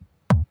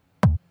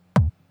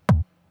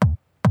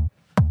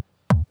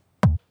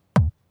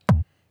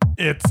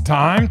It's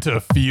time to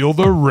feel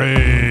the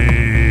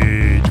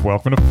rage.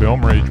 Welcome to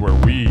Film Rage, where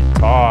we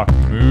talk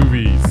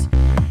movies.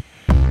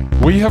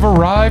 We have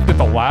arrived at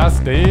the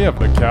last day of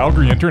the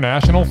Calgary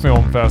International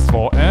Film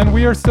Festival, and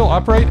we are still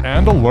upright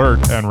and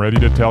alert and ready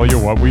to tell you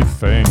what we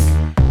think.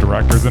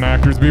 Directors and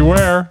actors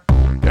beware,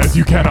 as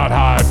you cannot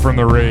hide from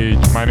the rage.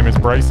 My name is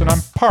Bryce, and I'm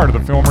part of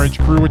the Film Rage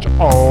crew, which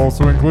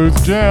also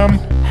includes Jim.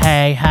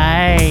 Hey.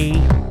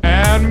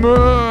 And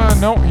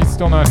no, he's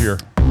still not here.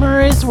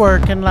 Murray's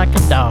working like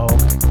a dog.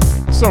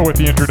 So with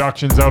the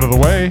introductions out of the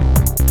way,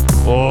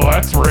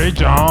 let's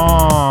rage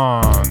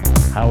on.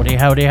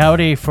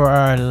 Howdy for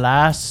our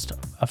last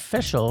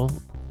official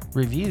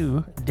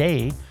review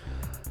day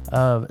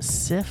of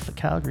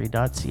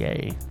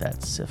sifcalgary.ca.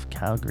 That's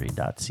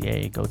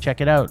sifcalgary.ca. Go check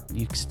it out.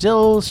 You can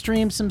still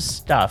stream some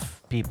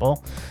stuff,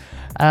 people.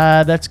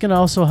 That's going to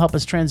also help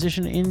us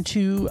transition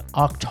into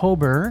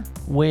October,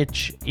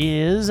 which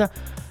is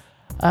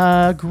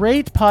a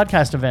great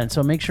podcast event.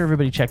 So make sure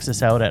everybody checks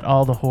this out at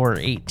All the Horror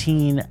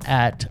 18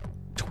 at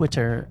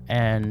Twitter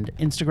and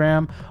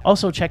Instagram.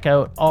 Also check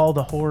out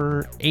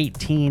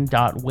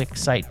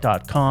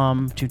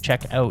allthehorror18.wixsite.com to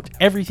check out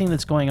everything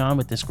that's going on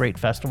with this great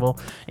festival,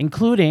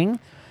 including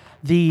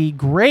the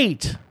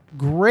great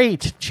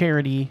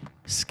charity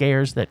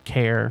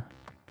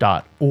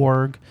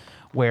scaresthatcare.org,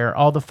 where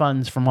all the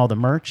funds from all the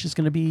merch is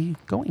going to be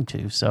going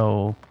to.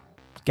 So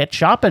get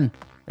shopping.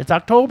 It's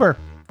October.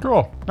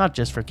 Cool. Not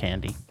just for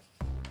candy.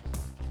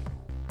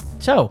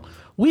 So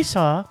we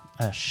saw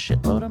a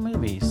shitload of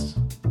movies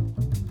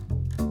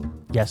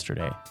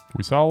yesterday.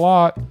 We saw a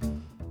lot.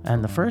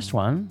 And the first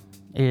one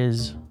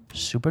is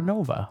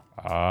Supernova.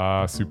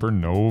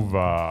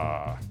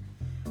 Supernova.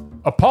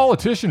 A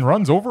politician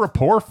runs over a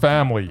poor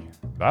family.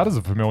 That is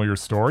a familiar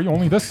story,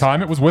 only this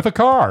time it was with a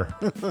car.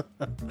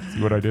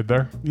 See what I did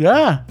there?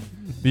 Yeah.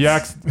 The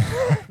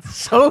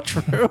So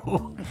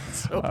true.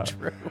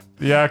 True.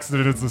 The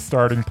accident is the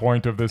starting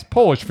point of this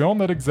Polish film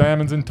that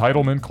examines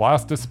entitlement,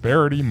 class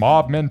disparity,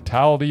 mob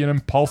mentality, and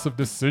impulsive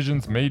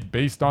decisions made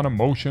based on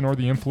emotion or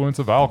the influence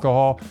of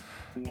alcohol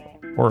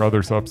or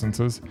other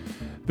substances.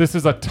 This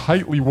is a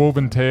tightly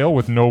woven tale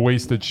with no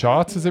wasted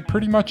shots, as it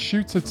pretty much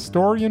shoots its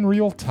story in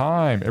real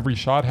time. Every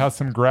shot has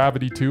some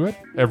gravity to it.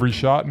 Every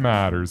shot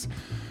matters.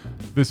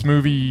 This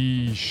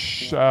movie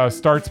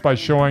starts by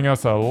showing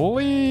us a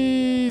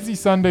lazy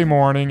Sunday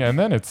morning, and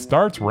then it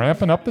starts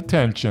ramping up the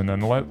tension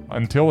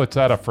until it's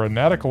at a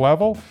frenetic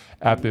level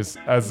as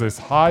this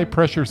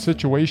high-pressure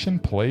situation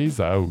plays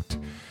out.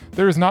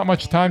 There is not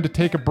much time to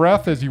take a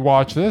breath as you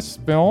watch this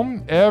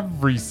film.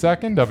 Every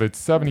second of its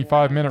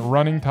 75-minute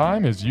running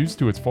time is used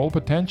to its full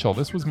potential.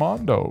 This was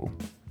Mondo.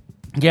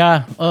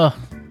 Yeah. Oh,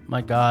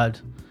 my God.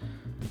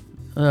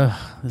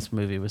 This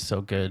movie was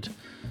so good.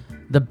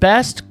 The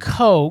best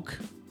Coke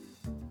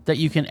that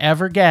you can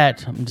ever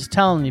get, I'm just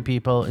telling you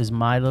people, is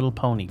My Little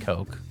Pony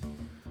Coke.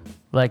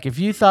 Like, if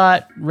you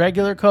thought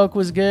regular Coke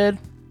was good,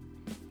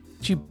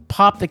 you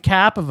pop the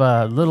cap of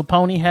a Little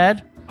Pony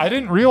head. I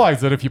didn't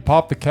realize that if you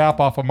popped the cap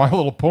off of My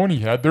Little Pony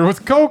head, there was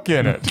Coke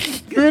in it.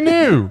 Who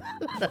knew?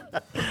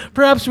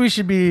 Perhaps we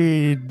should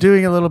be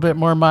doing a little bit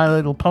more My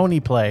Little Pony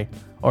play,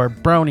 or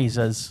bronies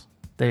as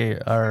they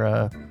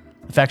are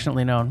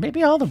affectionately known.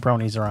 Maybe all the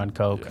bronies are on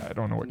Coke. Yeah, I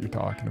don't know what you're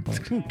talking about.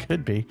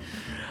 Could be.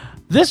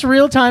 This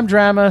real-time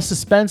drama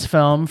suspense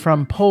film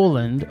from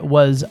Poland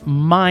was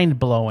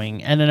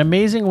mind-blowing and an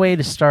amazing way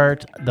to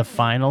start the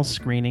final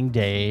screening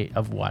day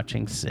of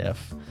watching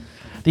SIFF.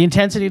 The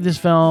intensity of this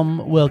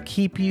film will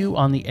keep you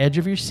on the edge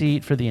of your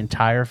seat for the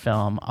entire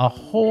film. A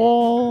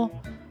whole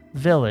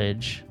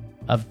village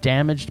of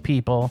damaged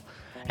people,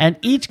 and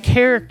each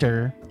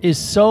character is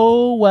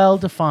so well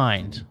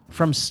defined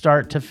from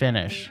start to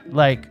finish.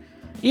 Like,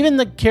 even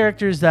the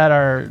characters that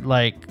are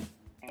like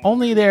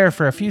only there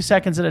for a few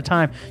seconds at a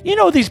time, you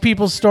know these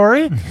people's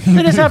story.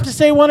 They just have to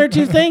say one or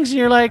two things, and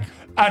you're like,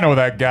 I know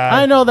that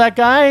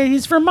guy.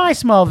 He's from my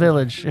small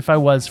village. If I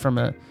was from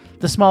the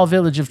small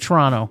village of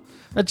Toronto,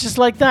 that's just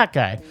like that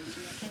guy.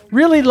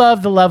 Really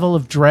love the level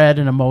of dread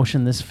and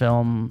emotion this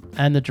film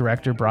and the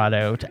director brought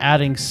out,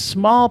 adding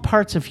small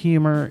parts of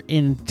humor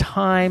in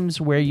times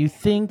where you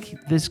think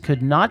this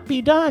could not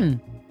be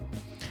done,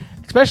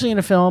 especially in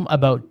a film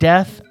about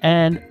death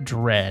and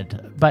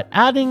dread. But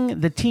adding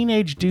the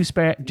teenage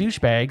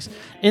douchebags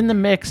in the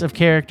mix of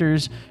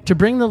characters to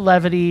bring the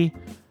levity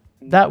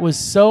that was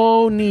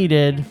so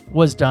needed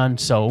was done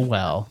so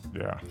well.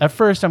 Yeah. At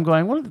first, I'm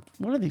going,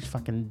 what are these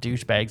fucking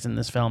douchebags in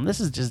this film? This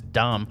is just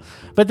dumb.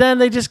 But then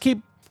they just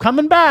keep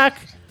coming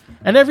back,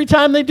 and every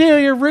time they do,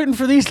 you're rooting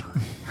for these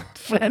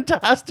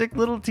fantastic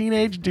little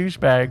teenage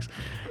douchebags.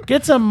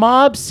 Gets a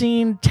mob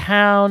scene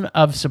town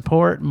of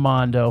support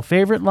Mondo.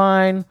 Favorite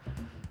line,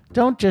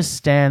 don't just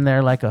stand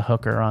there like a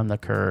hooker on the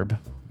curb.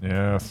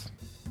 Yes.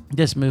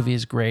 This movie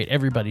is great.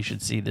 Everybody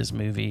should see this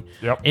movie.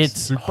 Yep.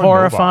 It's Supernova.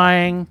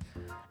 horrifying.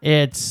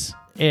 It's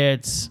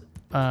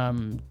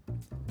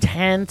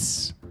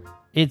tense.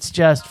 It's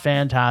just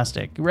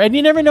fantastic. And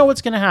you never know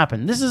what's going to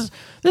happen. This is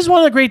one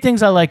of the great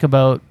things I like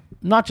about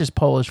not just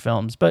Polish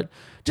films, but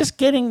just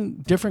getting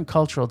different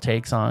cultural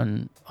takes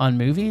on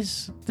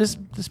movies. This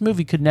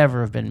movie could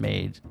never have been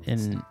made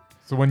in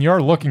So when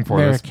you're looking for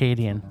this,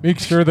 Americadian. make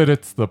sure that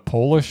it's the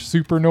Polish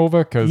supernova,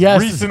 because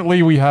Yes.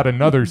 recently we had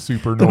another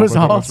supernova. There was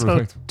that also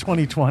released.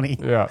 2020.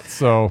 Yeah,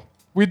 so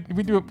we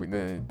do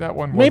that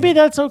one. Maybe wasn't-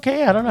 that's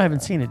okay. I don't know. I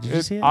haven't seen it. Did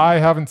you see it? I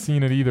haven't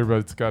seen it either, but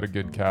it's got a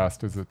good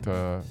cast. Is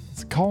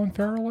Colin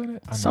Farrell in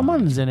it?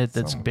 Someone's in it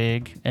that's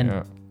big and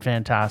Yeah.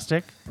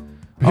 fantastic.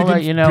 Big I'll let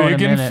and- you know in a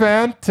Big and minute.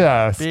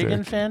 fantastic. Big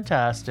and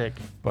fantastic.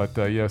 But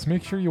yes,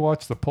 make sure you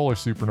watch the Polish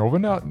supernova.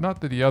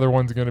 Not that the other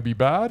one's going to be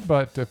bad,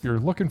 but if you're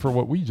looking for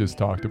what we just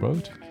talked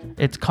about,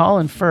 It's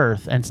Colin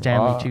Firth and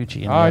Stanley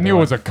Tucci. I knew it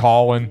was a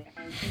Colin.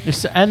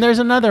 And there's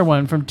another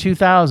one from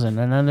 2000,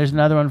 and then there's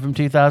another one from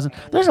 2000.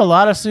 There's a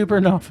lot of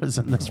supernovas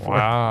in this film.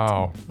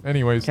 Wow.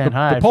 Anyways, Can't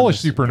hide the from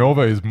Polish this.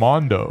 supernova is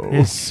Mondo.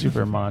 It's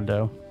Super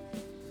Mondo.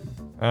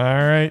 All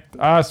right.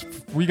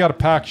 We got a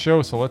packed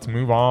show, so let's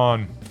move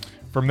on.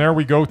 From there,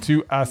 we go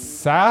to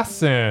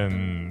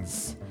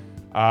Assassins.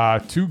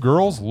 Two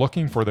girls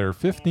looking for their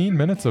 15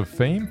 minutes of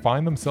fame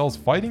find themselves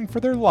fighting for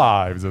their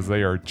lives as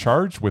they are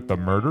charged with the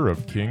murder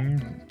of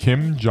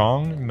Kim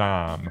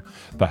Jong-nam,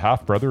 the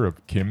half-brother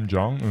of Kim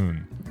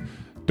Jong-un.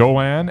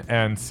 Doan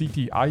and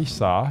Siti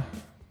Aisa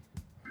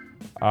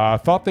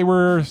thought they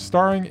were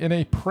starring in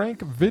a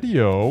prank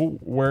video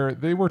where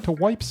they were to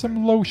wipe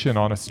some lotion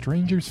on a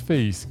stranger's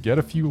face, get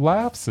a few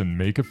laughs, and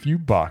make a few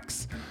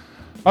bucks.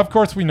 Of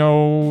course, we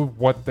know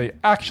what they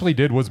actually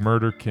did was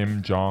murder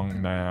Kim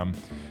Jong-nam.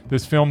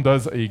 This film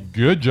does a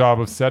good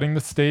job of setting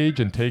the stage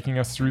and taking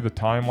us through the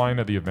timeline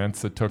of the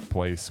events that took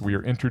place. We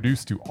are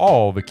introduced to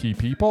all the key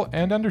people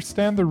and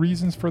understand the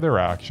reasons for their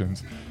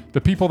actions. The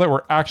people that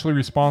were actually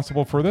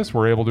responsible for this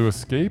were able to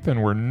escape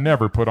and were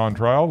never put on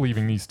trial,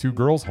 leaving these two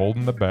girls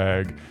holding the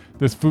bag.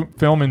 This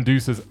film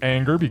induces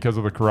anger because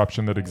of the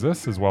corruption that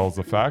exists, as well as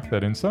the fact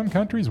that in some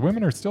countries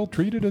women are still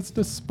treated as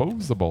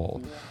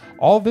disposable.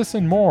 All this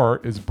and more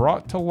is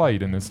brought to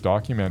light in this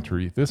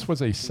documentary. This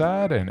was a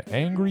sad and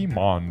angry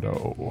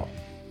Mondo.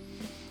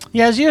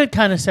 Yeah, as you had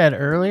kind of said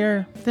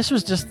earlier, this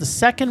was just the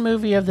second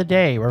movie of the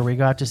day where we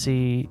got to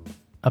see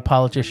a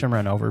politician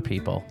run over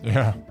people.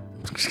 Yeah.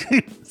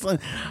 It's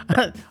like,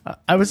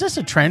 was this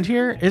a trend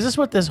here? Is this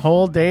what this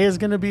whole day is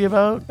going to be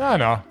about? I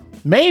know.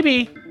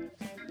 Maybe.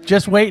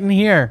 Just wait and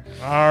hear.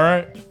 All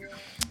right.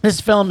 This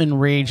film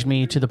enraged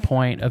me to the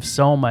point of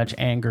so much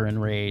anger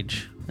and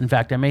rage. In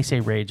fact, I may say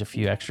rage a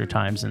few extra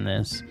times in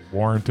this.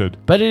 Warranted.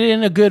 But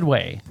in a good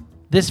way.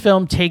 This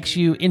film takes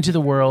you into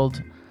the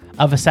world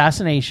of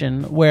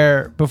assassination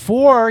where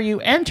before you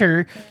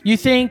enter, you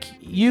think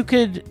you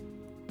could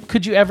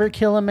you ever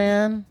kill a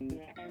man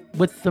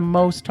with the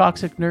most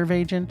toxic nerve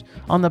agent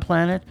on the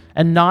planet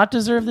and not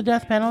deserve the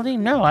death penalty?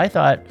 No, I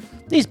thought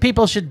these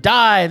people should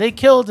die. They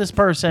killed this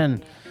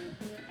person.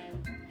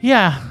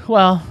 Yeah,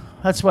 well,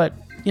 that's what,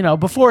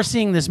 before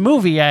seeing this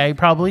movie, I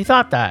probably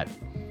thought that.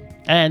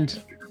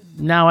 And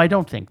now I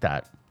don't think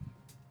that.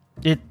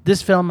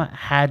 This film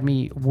had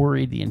me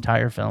worried the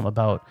entire film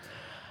about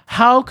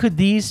how could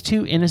these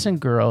two innocent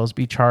girls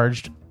be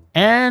charged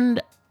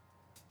and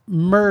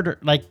murdered,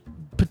 like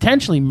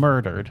potentially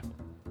murdered,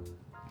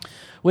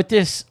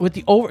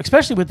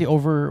 especially with the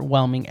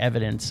overwhelming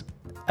evidence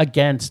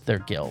against their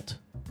guilt.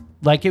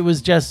 Like it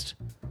was just,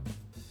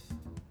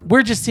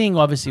 we're just seeing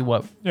obviously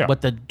what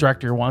the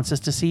director wants us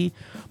to see.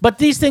 But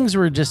these things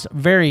were just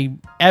very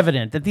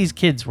evident that these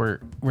kids were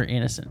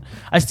innocent.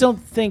 I still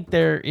think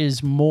there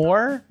is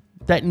more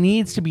that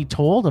needs to be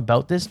told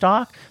about this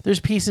doc. There's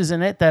pieces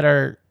in it that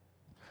are,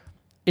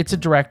 it's a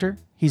director.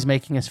 He's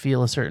making us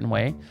feel a certain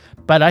way.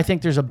 But I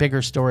think there's a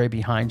bigger story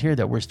behind here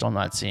that we're still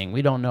not seeing.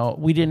 We don't know.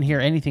 We didn't hear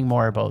anything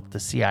more about the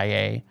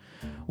CIA.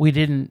 We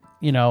didn't,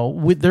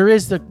 there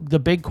is the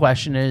big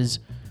question is,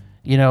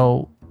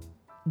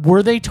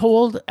 were they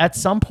told at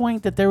some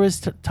point that there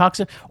was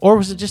toxic, or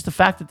was it just the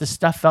fact that the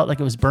stuff felt like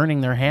it was burning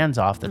their hands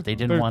off that they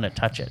didn't want to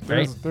touch it,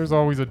 right? There's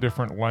always a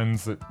different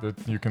lens that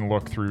you can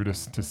look through to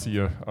see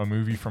a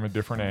movie from a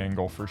different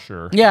angle for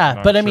sure.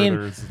 Yeah, but I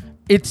mean,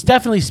 it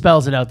definitely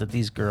spells it out that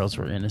these girls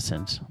were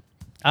innocent.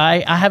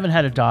 I haven't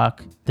had a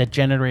doc that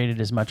generated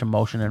as much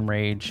emotion and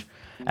rage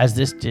as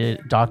this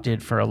doc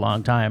did for a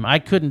long time. I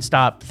couldn't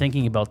stop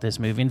thinking about this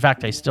movie. In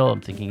fact, I still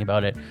am thinking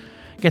about it.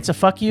 Gets a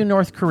fuck you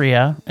North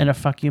Korea and a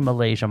fuck you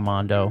Malaysia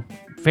Mondo.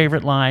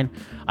 Favorite line,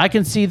 I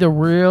can see the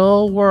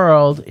real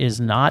world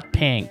is not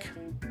pink.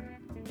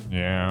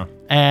 Yeah.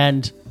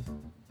 And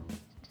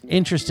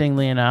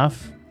interestingly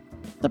enough,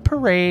 the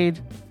parade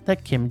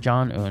that Kim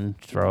Jong-un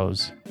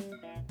throws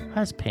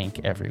has pink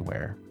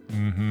everywhere.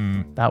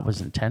 Mm-hmm. That was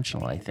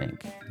intentional, I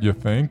think. You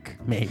think?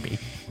 Maybe.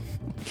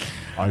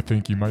 I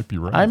think you might be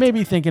right. I may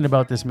be thinking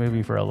about this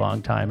movie for a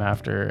long time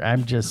after.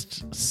 I'm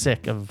just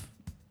sick of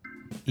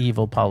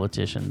evil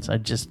politicians.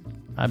 I'm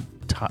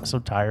so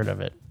tired of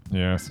it.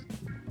 Yes.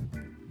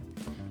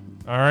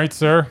 All right,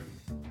 sir.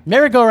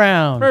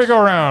 Merry-go-round.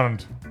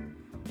 Merry-go-round.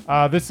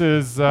 This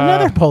is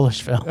another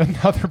Polish film.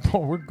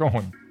 We're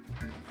going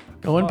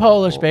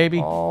Polish, baby.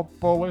 All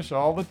Polish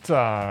all the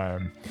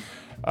time.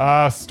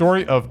 A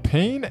story of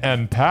pain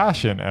and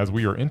passion as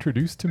we are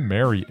introduced to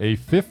Mary, a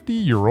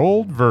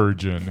 50-year-old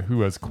virgin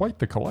who has quite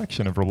the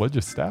collection of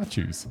religious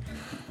statues.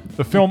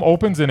 The film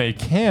opens in a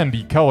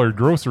candy-colored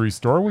grocery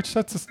store, which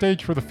sets the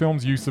stage for the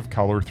film's use of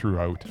color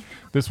throughout.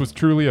 This was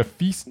truly a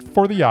feast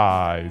for the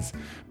eyes.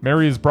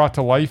 Mary is brought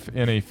to life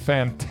in a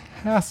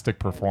fantastic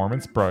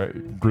performance by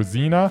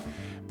Grazina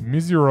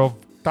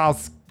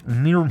Mizurovskaya.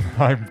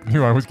 I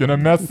knew I was going to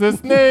mess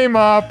this name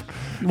up.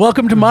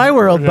 Welcome to my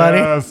world, buddy.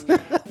 Yes.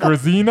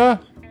 Grazina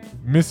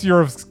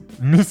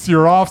Mizurovska.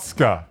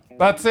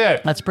 That's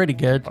it. That's pretty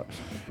good.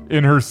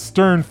 In her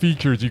stern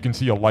features, you can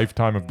see a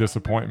lifetime of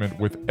disappointment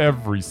with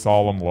every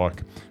solemn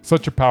look.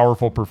 Such a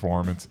powerful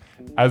performance.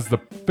 As the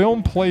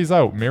film plays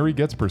out, Mary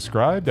gets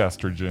prescribed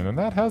estrogen, and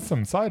that has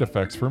some side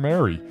effects for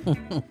Mary.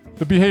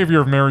 The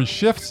behavior of Mary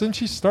shifts, and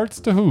she starts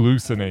to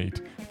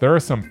hallucinate. There are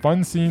some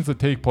fun scenes that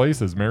take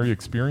place as Mary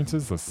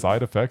experiences the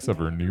side effects of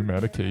her new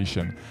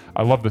medication.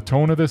 I love the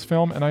tone of this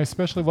film, and I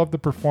especially love the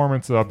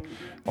performance of,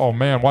 oh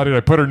man, why did I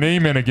put her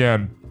name in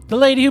again? The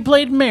lady who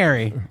played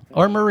Mary,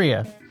 or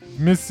Maria.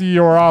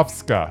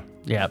 Misiorovska.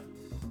 Yep.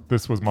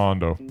 This was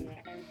Mondo.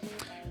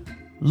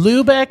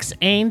 Lubeck's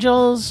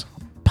Angels,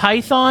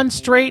 Python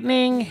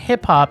straightening,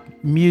 hip-hop,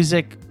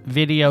 music,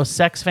 video,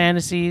 sex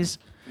fantasies.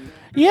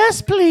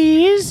 Yes,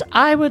 please.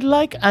 I would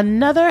like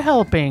another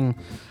helping.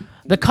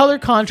 The color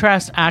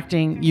contrast,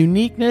 acting,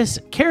 uniqueness,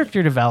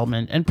 character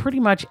development, and pretty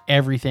much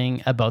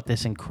everything about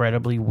this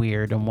incredibly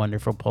weird and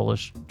wonderful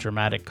Polish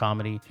dramatic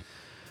comedy.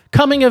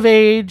 Coming of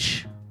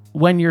age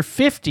when you're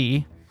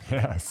 50.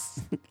 Yes.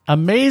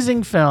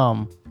 Amazing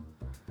film.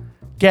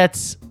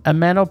 Gets a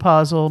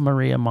menopausal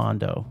Maria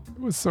Mondo. It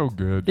was so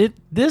good.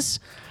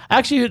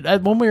 Actually,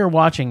 when we were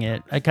watching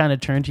it, I kind of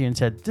turned to you and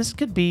said, this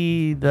could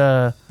be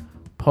the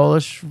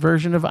Polish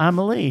version of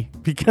Amelie,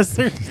 because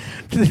they're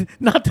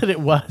not that it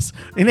was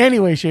in any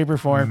way, shape, or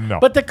form, no.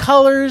 But the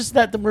colors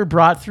that were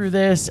brought through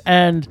this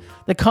and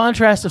the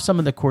contrast of some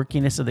of the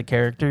quirkiness of the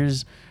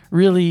characters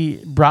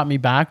really brought me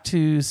back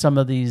to some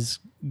of these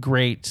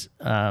great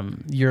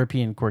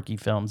European quirky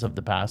films of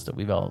the past that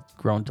we've all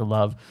grown to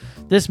love.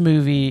 This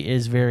movie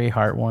is very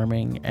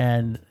heartwarming,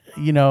 and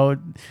you know,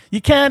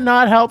 you can't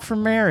not help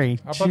from Mary.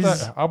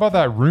 How about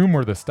that room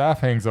where the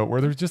staff hangs out,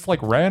 where there's just like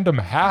random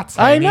hats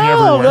I hanging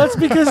know. everywhere?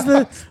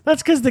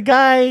 That's because the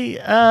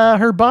guy,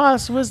 her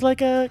boss, was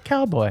like a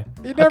cowboy.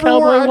 He He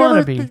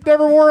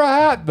never wore a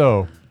hat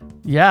though.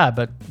 Yeah,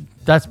 but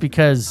that's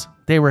because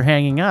they were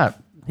hanging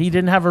up. He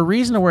didn't have a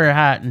reason to wear a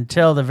hat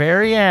until the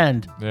very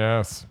end.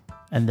 Yes.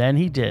 And then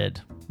he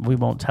did. We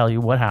won't tell you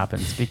what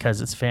happens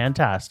because it's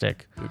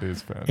fantastic. It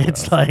is fantastic.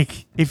 It's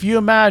like, if you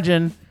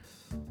imagine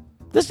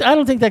this, I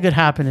don't think that could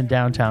happen in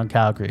downtown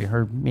Calgary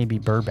or maybe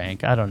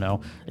Burbank. I don't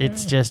know.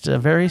 It's just a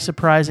very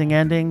surprising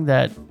ending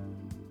that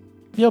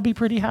you'll be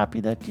pretty happy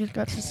that you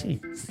got to see.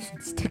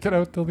 Stick it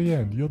out till the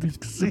end. You'll be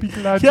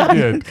glad Yeah.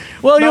 you did.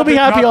 Well, you'll be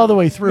happy all the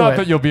way through Not it.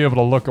 that you'll be able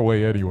to look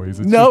away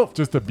anyways. It's Nope.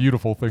 just a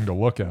beautiful thing to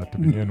look at to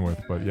begin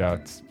with. But yeah,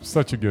 it's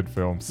such a good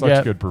film.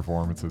 Such good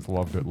performances.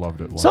 Loved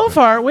it. So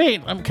far,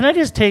 wait, can I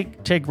just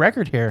take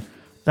record here?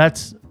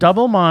 That's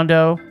double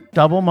Mondo,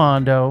 double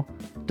Mondo,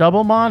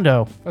 double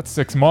Mondo. That's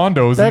 6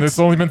 Mondos, and it's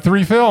only been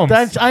 3 films.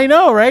 I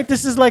know, right?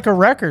 This is like a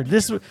record.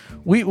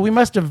 We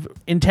must have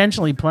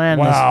intentionally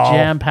planned this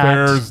jam-packed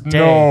There's day.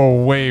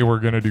 no way we're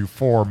gonna do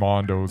 4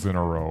 Mondos in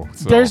a row.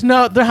 So There's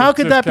no. How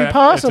could that be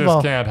possible? It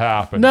just can't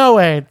happen. No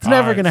way. It's never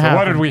All right, going to so happen.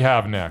 what did we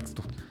have next?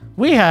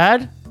 We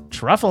had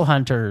Truffle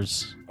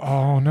Hunters.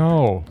 Oh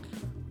no.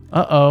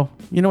 Uh-oh.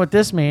 You know what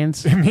this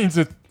means? It means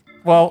it.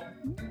 Well,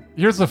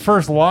 here's the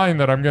first line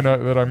that I'm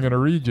gonna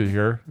read you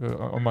here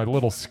on my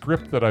little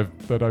script that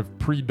I've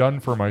pre-done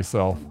for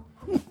myself.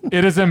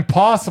 It is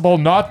impossible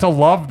not to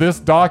love this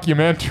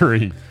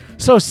documentary.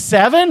 So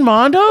 7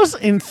 Mondos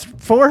in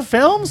 4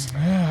 films?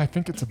 I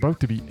think it's about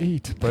to be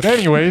 8. But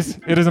anyways,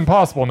 it is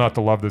impossible not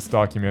to love this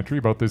documentary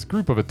about this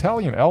group of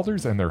Italian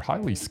elders and their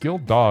highly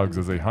skilled dogs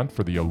as they hunt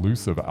for the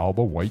elusive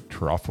Alba white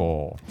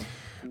truffle.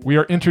 We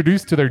are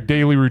introduced to their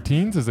daily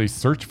routines as they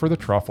search for the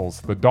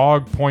truffles. The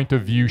dog point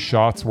of view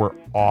shots were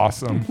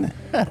awesome.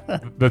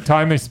 The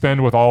time they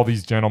spend with all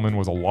these gentlemen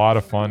was a lot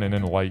of fun and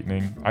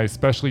enlightening. I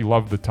especially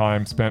loved the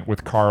time spent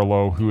with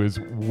Carlo, who is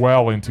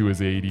well into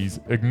his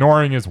 80s.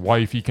 Ignoring his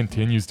wife, he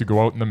continues to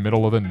go out in the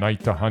middle of the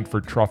night to hunt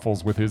for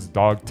truffles with his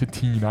dog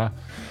Titina.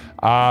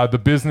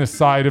 The business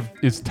side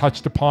is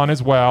touched upon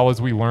as well,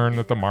 as we learn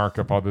that the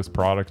markup of this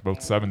product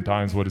about 7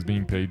 times what is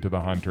being paid to the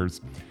hunters.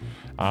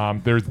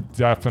 There's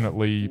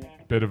definitely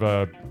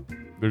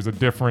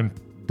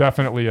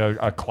definitely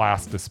a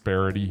class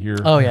disparity here.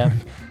 Oh, yeah.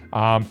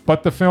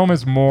 But the film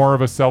is more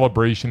of a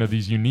celebration of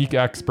these unique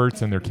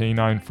experts and their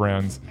canine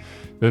friends.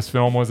 This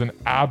film was an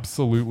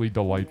absolutely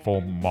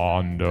delightful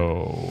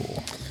Mondo.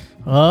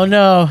 Oh,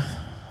 no.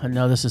 I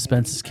know the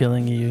suspense is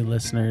killing you,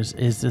 listeners.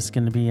 Is this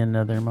going to be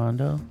another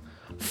Mondo?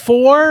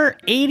 4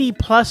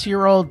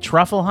 80-plus-year-old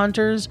truffle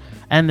hunters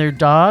and their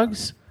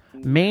dogs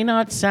may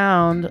not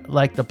sound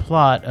like the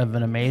plot of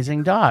an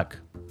amazing doc.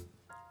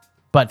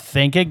 But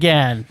think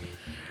again.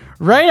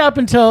 Right up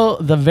until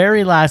the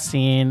very last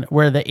scene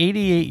where the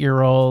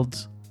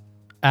 88-year-old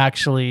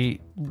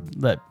actually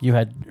that you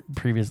had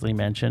previously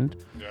mentioned.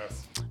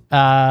 Yes.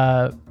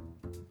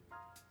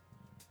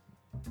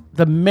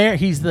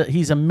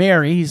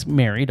 He's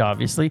married,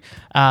 obviously.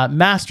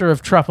 Master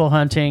of truffle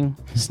hunting,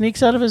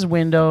 sneaks out of his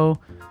window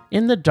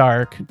in the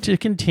dark to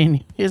continue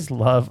his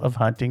love of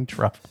hunting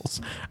truffles,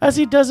 as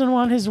he doesn't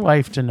want his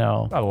wife to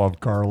know. I love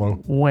Carlo.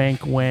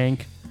 Wink,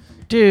 wink.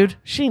 Dude,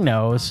 she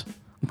knows.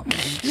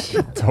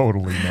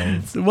 Totally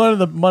knows.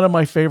 One of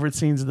my favorite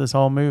scenes of this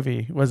whole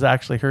movie was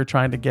actually her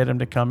trying to get him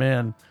to come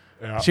in.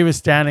 Yeah. She was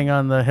standing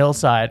on the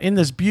hillside in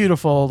this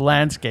beautiful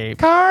landscape.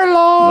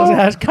 Carlo!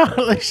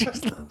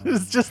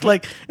 It's just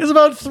like, it's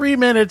about 3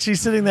 minutes.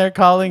 She's sitting there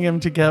calling him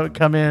to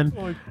come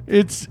in.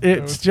 It's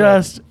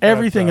just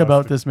everything fantastic.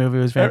 about this movie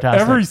was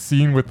fantastic. Every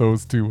scene with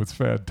those two was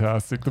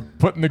fantastic.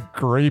 Putting the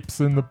grapes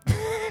in the...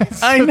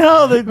 I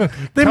know.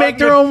 They make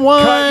their own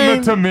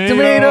wine. Cutting the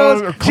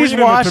tomatoes. She's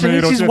washing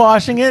it. She's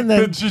washing it. And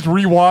then she's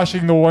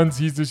rewashing the ones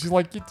she's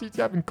like, you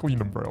haven't cleaned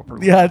them, bro.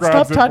 Yeah,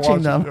 stop Grabs it, touching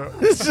washes them. it.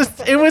 It's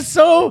just, it was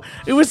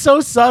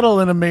so subtle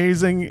and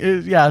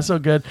amazing. So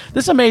good.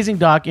 This amazing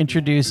doc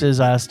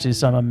introduces us to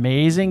some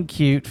amazing,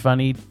 cute,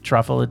 funny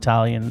truffle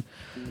Italian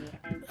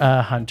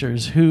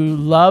hunters who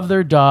love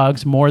their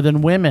dogs more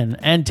than women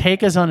and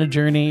take us on a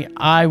journey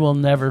I will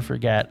never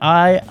forget.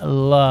 I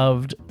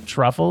loved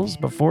truffles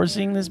before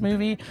seeing this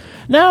movie.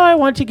 Now I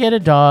want to get a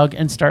dog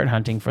and start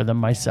hunting for them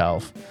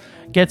myself.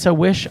 Gets a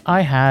wish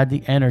I had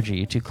the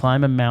energy to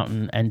climb a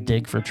mountain and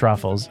dig for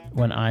truffles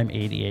when I'm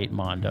 88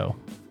 Mondo.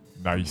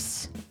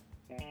 Nice.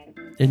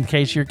 In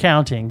case you're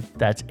counting,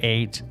 that's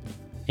 8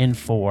 in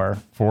 4.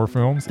 4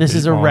 films. This 8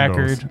 is a Mondos.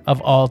 record of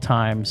all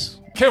times.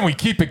 Can we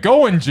keep it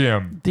going,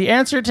 Jim? The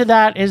answer to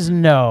that is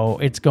no.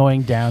 It's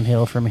going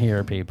downhill from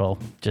here, people.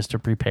 Just to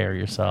prepare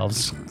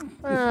yourselves.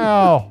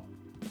 Well,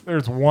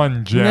 there's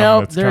one gem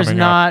Nope, that's there's coming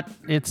not. up.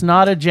 It's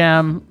not a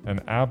gem.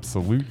 An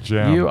absolute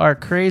gem. You are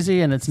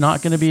crazy, and it's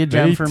not going to be a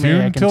gem for me.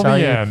 I can till tell the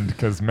you. end,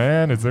 because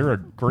man, is there a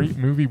great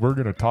movie we're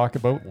going to talk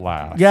about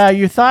last? Yeah,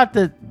 you thought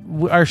that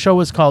our show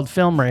was called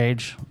Film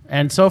Rage,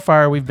 and so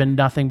far we've been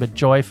nothing but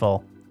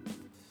joyful.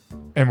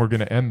 And we're going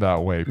to end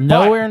that way.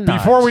 No, But we're not.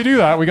 Before we do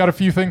that, we got a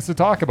few things to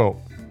talk about.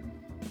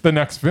 The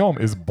next film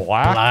is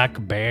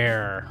Black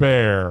Bear.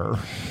 Bear.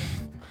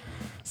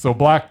 So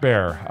Black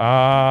Bear.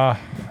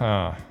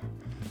 A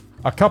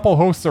couple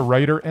hosts a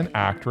writer and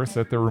actress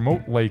at their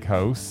remote lake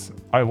house.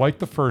 I liked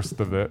the first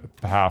of the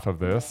half of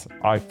this.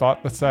 I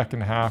thought the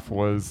second half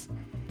was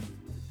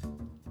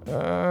it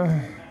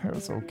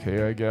was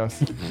okay, I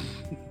guess.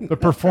 The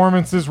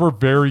performances were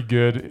very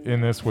good in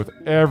this, with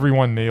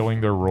everyone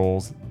nailing their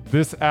roles.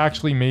 This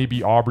actually may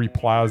be Aubrey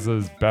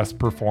Plaza's best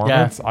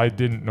performance. Yeah. I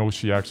didn't know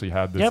she actually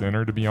had this Yep. in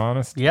her, to be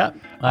honest. Yep,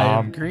 I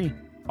Um, agree.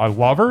 I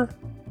love her,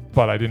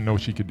 but I didn't know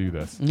she could do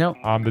this. Nope.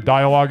 The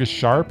dialogue is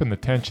sharp and the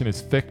tension is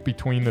thick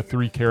between the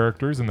 3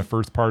 characters in the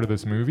first part of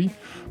this movie.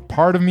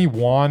 Part of me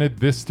wanted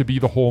this to be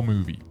the whole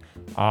movie.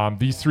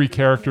 These 3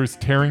 characters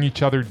tearing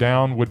each other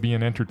down would be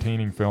an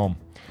entertaining film.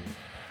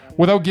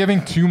 Without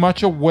giving too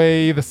much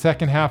away, the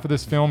second half of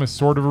this film is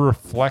sort of a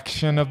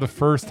reflection of the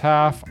first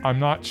half. I'm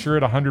not sure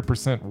it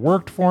 100%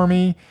 worked for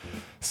me.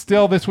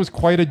 Still, this was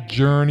quite a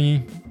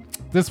journey.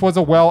 This was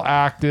a well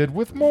acted,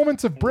 with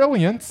moments of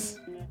brilliance.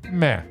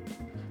 Meh.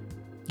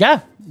 Yeah,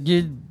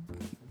 you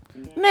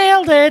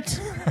nailed it.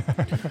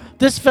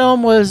 This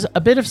film was a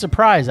bit of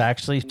surprise,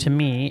 actually, to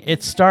me.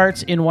 It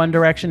starts in one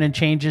direction and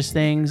changes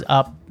things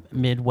up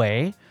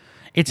midway.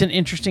 It's an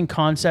interesting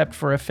concept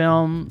for a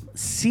film.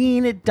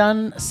 Seen it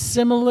done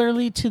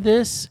similarly to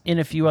this in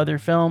a few other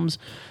films.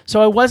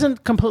 So I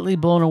wasn't completely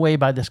blown away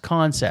by this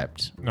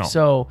concept. No.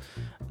 So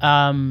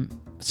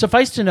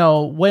suffice to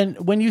know,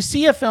 when you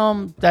see a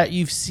film that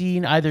you've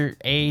seen either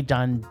A,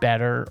 done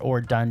better or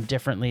done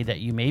differently that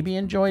you maybe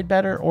enjoyed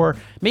better, or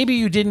maybe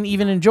you didn't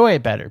even enjoy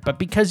it better, but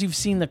because you've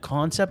seen the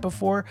concept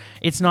before,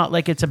 it's not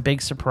like it's a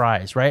big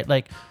surprise, right?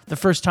 Like the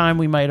first time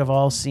we might have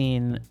all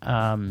seen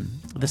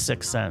The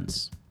Sixth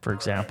Sense, for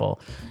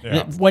example.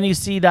 Yeah. When you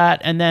see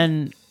that, and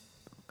then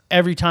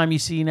every time you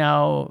see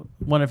now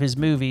one of his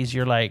movies,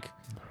 you're like,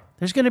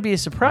 there's going to be a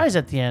surprise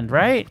at the end,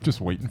 right?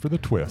 Just waiting for the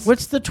twist.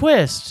 What's the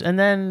twist? And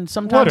then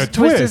sometimes What a the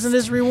twist twist. isn't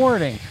as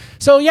rewarding.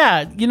 So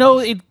yeah,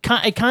 it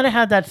kind of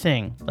had that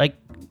thing. Like,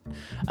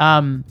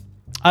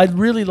 I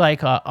really like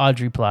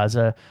Aubrey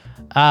Plaza.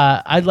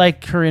 I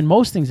like her in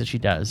most things that she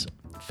does.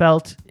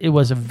 Felt it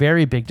was a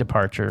very big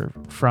departure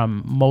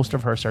from most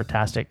of her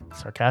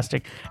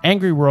sarcastic,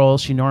 angry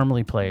roles she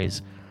normally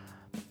plays.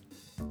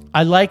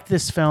 I like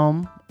this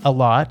film a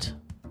lot,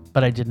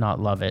 but I did not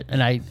love it.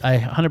 And I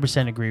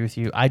 100% agree with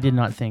you. I did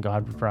not think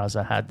Aubrey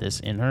Plaza had this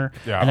in her.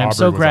 Yeah, and I'm Aubrey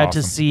so was glad to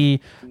awesome. see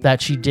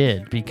that she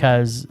did,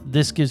 because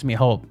this gives me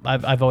hope.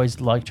 I've always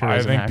liked her I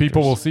as an think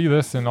people actress. will see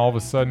this, and all of a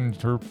sudden,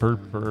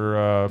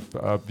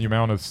 the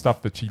amount of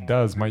stuff that she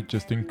does might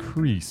just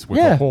increase with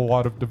Yeah. a whole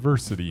lot of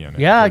diversity in it.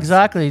 Yeah, 'Cause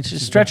exactly. Just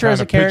she's stretch been her as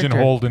a kinda character.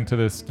 pigeonholed into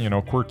this,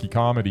 quirky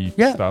comedy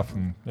Yeah. stuff,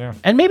 and yeah,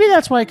 And maybe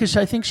that's why, because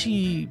I think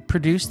she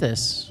produced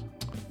this.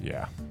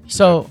 yeah.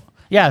 So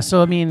Yeah,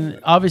 so I mean,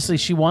 obviously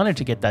she wanted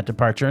to get that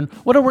departure, and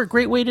what a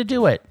great way to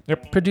do it.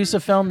 Yep. Produce a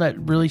film that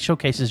really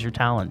showcases your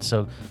talent.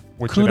 So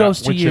Which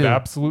kudos to you. Which it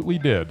absolutely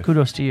did.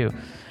 Kudos to you.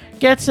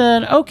 Gets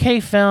an okay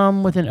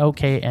film with an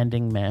okay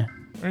ending, meh.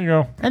 There you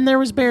go. And there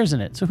was bears in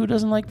it, so who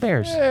doesn't like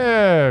bears?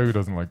 Yeah, who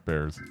doesn't like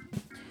bears?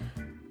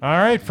 All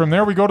right, from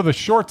there we go to the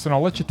shorts, and I'll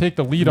let you take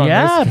the lead on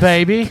Yeah, this.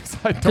 baby.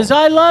 Because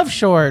I love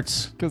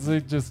shorts. Because they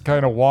just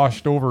kind of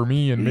washed over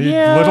me and made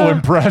Yeah. little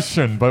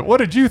impression. But what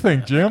did you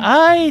think, Jim?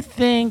 I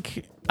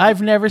think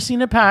I've never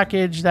seen a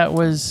package that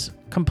was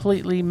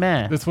completely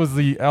meh. This was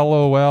the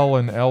LOL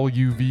and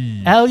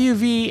LUV.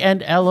 LUV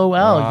and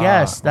LOL.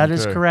 Yes, that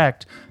is okay.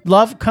 correct.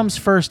 Love comes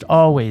first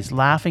always,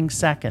 laughing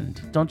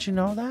second. Don't you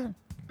know that?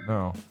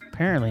 No.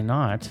 Apparently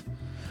not.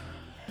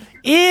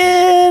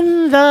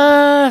 In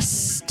the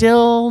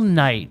Still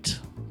Night,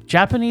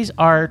 Japanese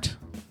art,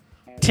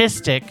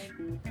 artistic,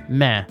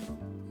 meh.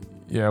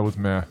 Yeah, it was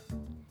meh.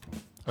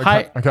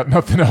 Hi- I got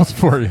nothing else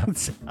for you.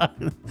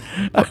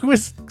 I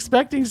was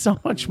expecting so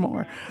much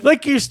more.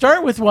 Like you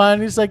start with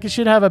one, it's like it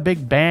should have a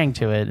big bang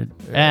to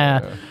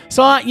it.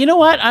 So you know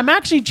what? I'm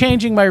actually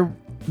changing my.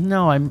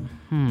 No,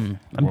 I'm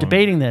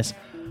debating this.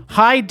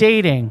 High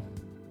dating,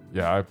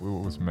 Yeah, it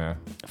was meh.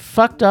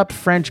 fucked up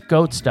French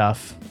goat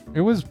stuff. It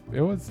was,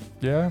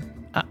 yeah.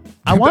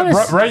 I want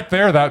to. Right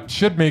there, that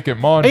should make it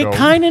Mondo. I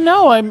kind of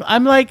know.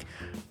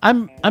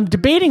 I'm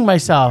debating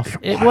myself.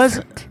 It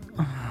wasn't.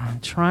 I'm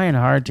trying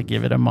hard to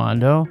give it a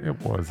Mondo.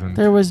 It wasn't.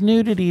 There was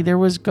nudity. There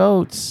was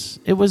goats.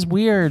 It was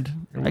weird.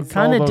 It I was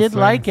kind all of those did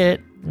like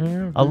things. it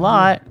Yeah, a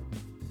lot,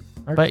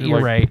 Actually, but you're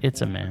like- right.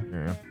 It's a man.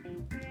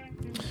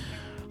 Yeah.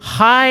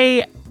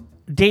 High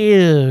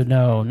day.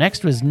 No.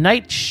 Next was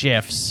night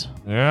shifts.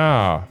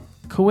 Yeah.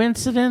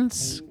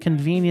 Coincidence.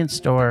 Convenience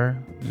store.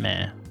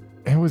 Meh.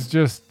 It was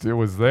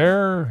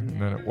there,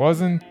 and then it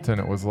wasn't, and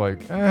it was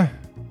like,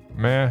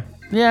 meh.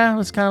 Yeah, it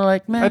was kind of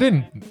like meh. I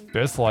didn't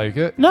dislike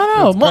it.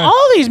 No. It's Well, kinda-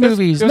 all these it was-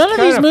 movies, it was none of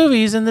these kind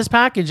movies in this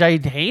package I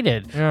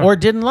hated Yeah. or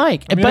didn't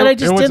like, I mean, but I it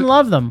just was- didn't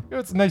love them. It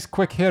was a nice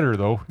quick hitter,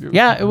 though.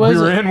 Yeah, it was.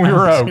 We were in, we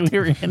were out. We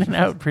were in and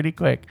out pretty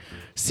quick.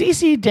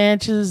 CC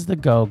dances the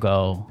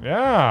go-go.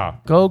 Yeah.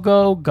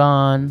 Go-go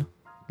gone.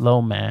 Low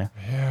meh.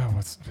 Yeah.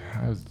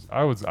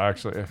 I was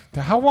actually.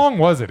 How long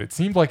was it? It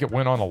seemed like it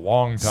went on a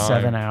long time.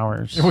 7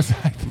 hours. It was.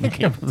 I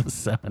think It was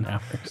 7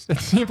 hours. it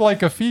seemed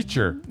like a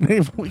feature.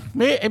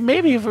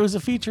 Maybe if it was a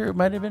feature, it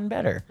might have been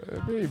better.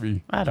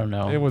 Maybe. I don't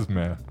know. It was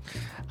meh.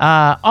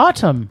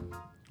 Autumn.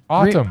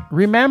 Autumn.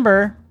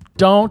 Remember,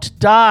 don't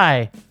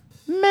die.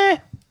 Meh.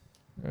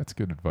 That's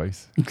good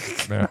advice.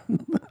 Meh.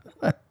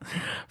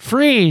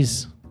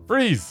 Freeze.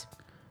 Freeze.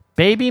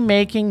 Baby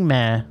making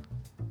meh.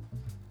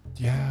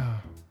 Yeah.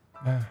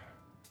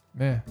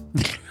 Meh.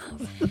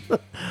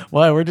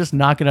 Well, we're just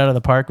knocking out of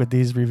the park with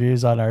these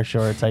reviews on our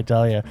shorts, I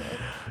tell you.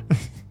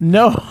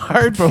 No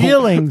hard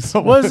feelings.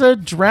 Was a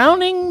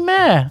drowning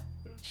meh.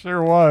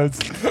 Sure was.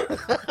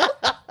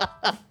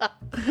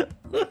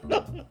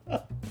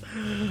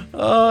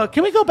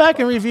 Can we go back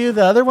and review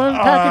the other one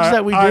package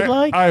that we did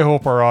like? I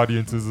hope our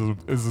audience is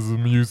as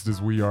amused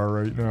as we are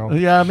right now.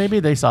 Yeah, maybe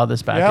they saw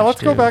this package. Yeah,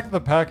 let's go too. back to the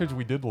package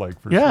we did like.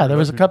 For Yeah, sure. there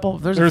was a couple.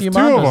 There's a There's few two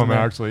of Mondos in them there.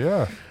 actually.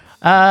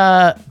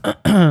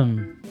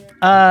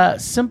 Yeah.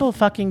 Simple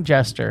fucking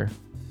jester.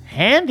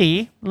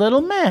 Handy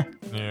little meh.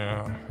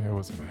 Yeah, it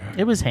was.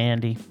 It was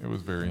handy. It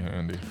was very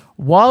handy.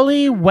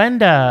 Wally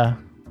Wenda.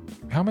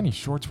 How many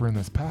shorts were in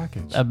this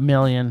package? 1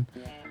 million.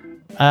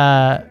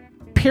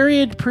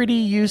 Period pretty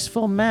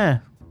useful meh.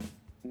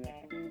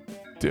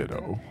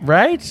 Ditto.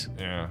 Right?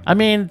 Yeah. I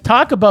mean,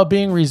 talk about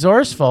being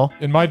resourceful.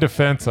 In my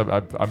defense,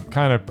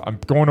 I'm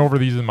going over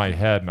these in my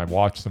head, and I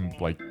watched them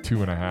like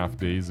 2.5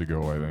 days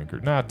ago, I think,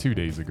 or not 2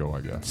 days ago,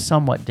 I guess.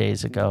 Somewhat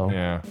days ago.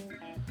 Yeah.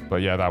 But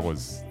yeah, that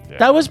was. Yeah.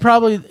 That was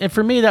probably,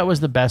 for me, that was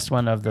the best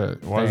one of the.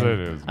 Was thing. it?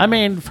 It was- I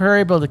mean, for her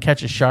able to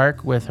catch a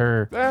shark with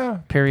her Yeah.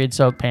 period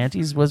soaked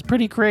panties was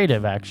pretty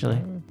creative, actually.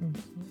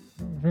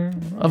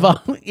 Of all,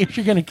 if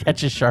you're gonna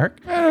catch a shark,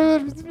 Yeah.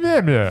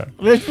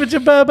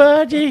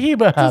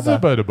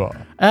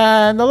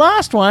 and the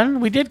last one,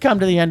 we did come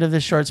to the end of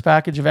this shorts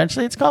package.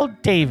 Eventually, it's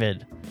called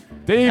David,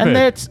 David.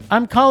 and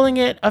I'm calling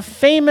it a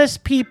famous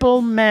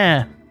people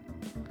meh,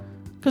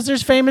 because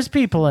there's famous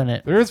people in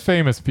it. There is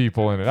famous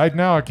people in it.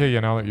 Now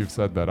that you've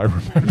said that, I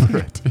remember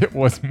it. It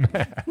was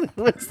mad.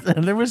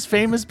 There was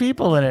famous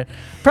people in it.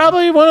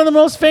 Probably one of the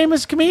most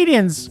famous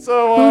comedians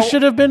So, who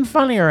should have been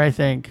funnier, I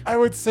think. I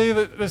would say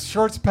that the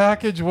shorts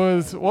package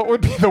was, what would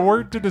be the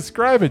word to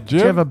describe it, Jim?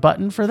 Do you have a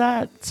button for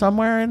that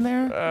somewhere in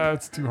there?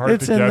 It's too hard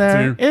It's to in get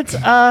there. to. It's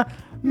a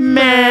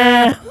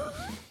meh.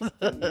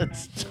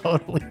 It's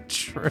totally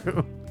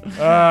true.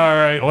 All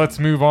right, let's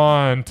move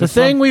on to The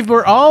thing we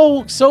were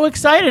all so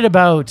excited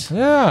about.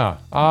 Yeah.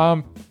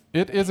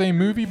 It is a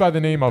movie by the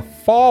name of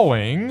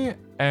Falling,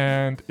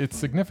 and it's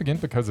significant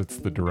because it's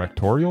the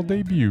directorial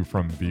debut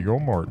from Viggo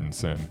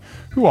Mortensen,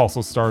 who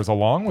also stars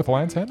along with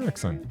Lance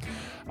Henriksen.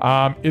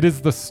 It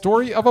is the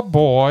story of a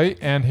boy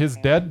and his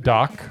dead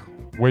duck,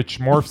 which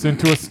morphs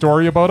into a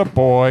story about a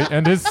boy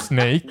and his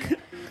snake,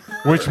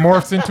 which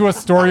morphs into a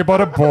story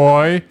about a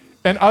boy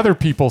and other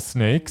people's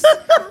snakes.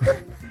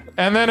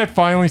 And then it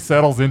finally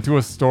settles into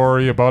a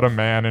story about a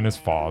man and his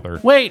father.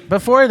 Wait,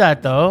 before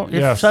that though, it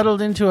Yes.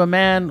 settled into a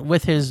man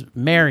with his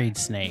married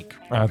snake.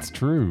 That's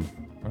true.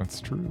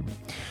 That's true.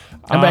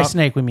 And by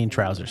snake, we mean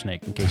trouser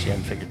snake, in case you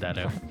hadn't figured that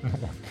out.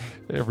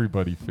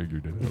 Everybody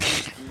figured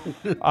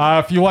it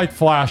out. If you like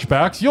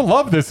flashbacks, you'll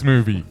love this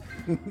movie.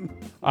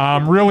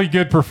 Really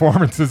good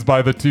performances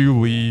by the two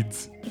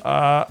leads.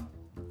 A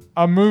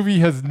movie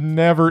has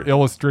never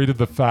illustrated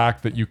the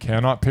fact that you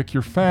cannot pick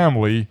your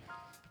family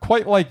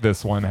quite like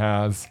this one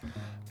has.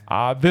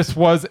 This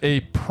was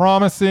a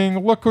promising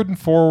looking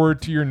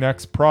forward to your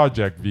next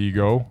project,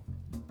 Vigo.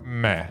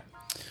 Meh.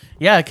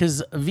 Yeah,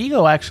 because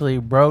Vigo actually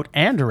wrote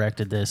and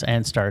directed this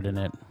and starred in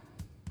it.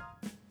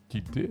 He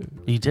did.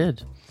 He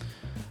did.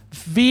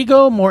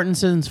 Viggo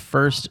Mortensen's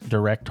first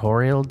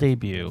directorial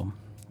debut.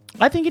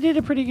 I think he did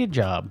a pretty good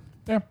job.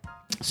 Yeah.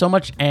 So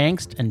much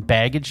angst and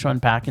baggage to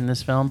unpack in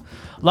this film.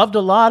 Loved a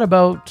lot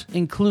about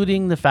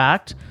including the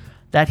fact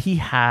that he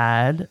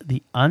had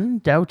the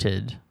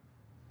undoubted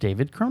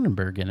David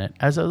Cronenberg in it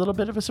as a little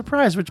bit of a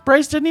surprise, which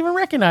Bryce didn't even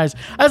recognize.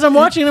 As I'm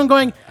watching him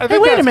going, I hey,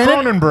 think wait a that's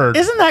minute. Cronenberg.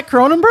 Isn't that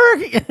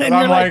Cronenberg? And And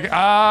I'm you're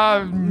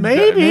like,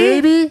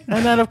 maybe.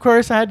 And then, of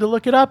course, I had to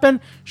look it up, and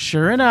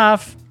sure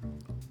enough,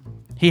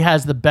 he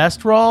has the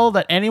best role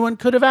that anyone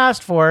could have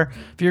asked for.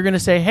 If you're going to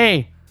say,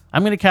 hey,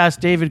 I'm going to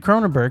cast David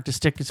Cronenberg to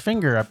stick his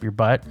finger up your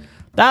butt,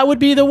 that would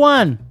be the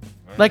one.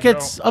 Like, you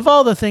it's of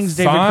all the things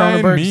David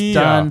Sign Cronenberg's me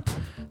done, up.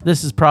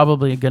 this is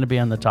probably going to be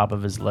on the top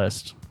of his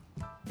list.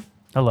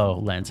 Hello,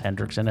 Lance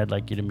Hendrickson. I'd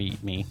like you to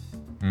meet me.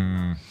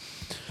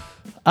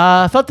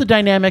 I thought the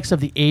dynamics of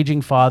the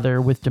aging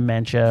father with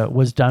dementia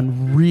was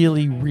done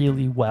really,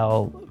 really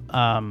well.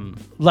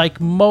 Like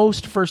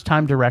most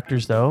first-time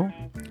directors, though,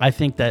 I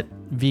think that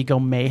Vigo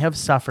may have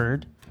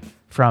suffered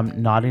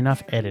from not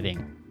enough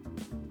editing.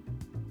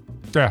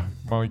 Yeah.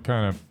 Well, he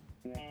kind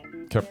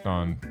of kept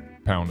on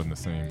pounding the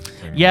same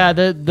thing. Yeah,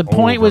 the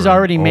point was Over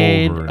already and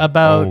made over and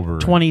about over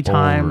 20 and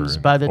times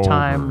over by the and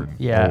time. over and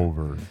Yeah.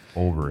 Over and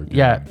over again.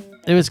 Yeah,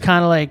 it was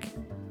kind of like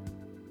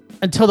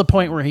until the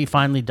point where he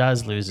finally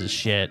does lose his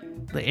shit.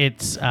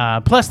 It's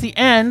plus the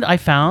end I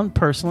found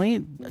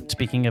personally,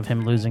 speaking of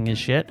him losing his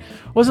shit,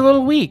 was a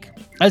little weak,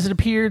 as it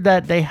appeared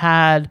that they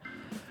had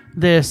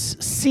this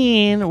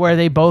scene where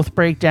they both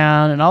break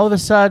down, and all of a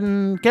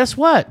sudden, guess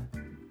what?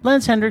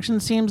 Lance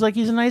Hendrickson seems like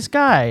he's a nice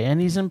guy and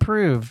he's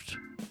improved.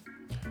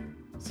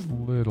 It's a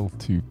little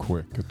too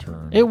quick a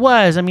turn. It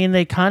was. I mean,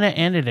 they kind of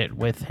ended it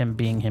with him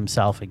being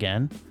himself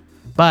again.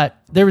 But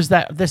there was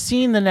the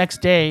scene the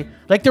next day.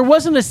 Like, there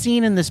wasn't a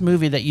scene in this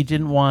movie that you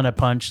didn't want to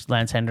punch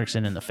Lance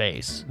Hendrickson in the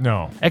face.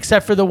 No.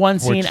 Except for the one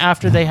scene Which-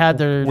 after they had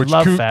their Which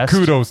love fest.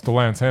 kudos to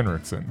Lance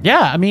Henriksen.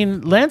 Yeah, I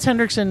mean, Lance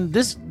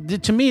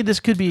Hendrickson, to me,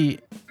 this could be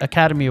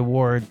Academy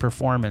Award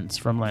performance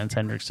from Lance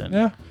Hendrickson.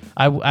 Yeah.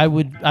 I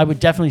would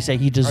definitely say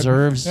he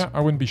deserves Yeah,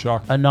 I wouldn't be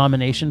shocked. a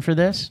nomination for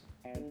this.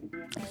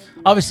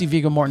 Obviously,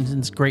 Viggo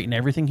Mortensen's great in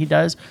everything he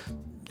does.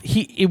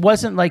 It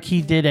wasn't like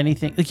he did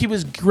anything. Like, he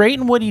was great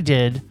in what he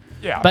did.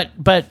 Yeah.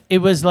 But it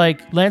was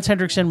like Lance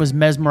Hendrickson was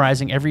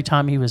mesmerizing every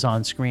time he was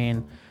on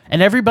screen, and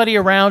everybody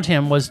around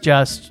him was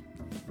just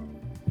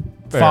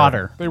There.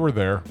 fodder. They were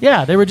there.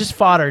 Yeah, they were just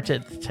fodder to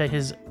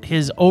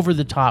his over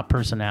the top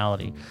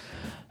personality.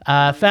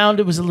 Found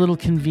it was a little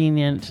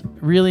convenient.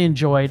 Really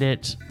enjoyed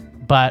it,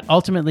 but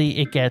ultimately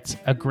it gets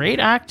a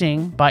great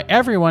acting by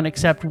everyone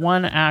except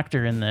one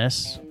actor in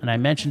this, and I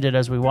mentioned it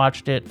as we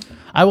watched it.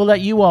 I will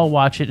let you all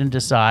watch it and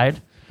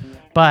decide,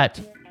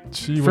 but.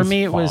 For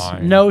me, it was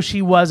fine. no,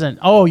 she wasn't.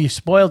 Oh, you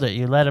spoiled it.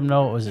 You let him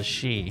know it was a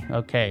she.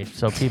 Okay,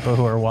 so people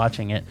who are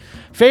watching it.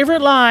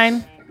 Favorite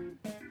line: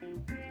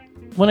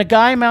 when a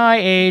guy my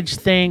age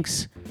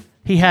thinks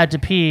he had to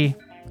pee,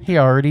 he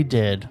already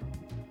did.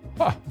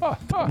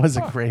 Was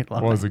a great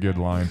line. Was a good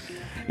line.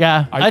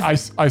 Yeah, I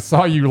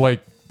saw you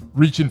like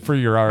reaching for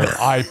your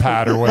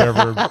iPad or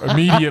whatever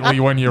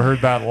immediately when you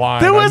heard that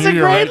line. There I was knew a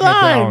you were great writing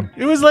it down. line.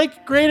 It was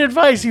like great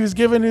advice he was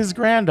giving his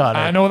granddaughter.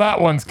 I know that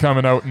one's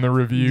coming out in the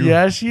review.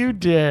 Yes, you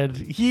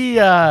did.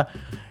 Yeah,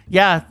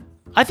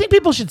 I think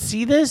people should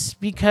see this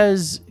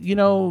because,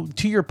 to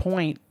your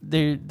point,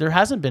 there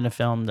hasn't been a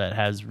film that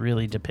has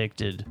really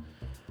depicted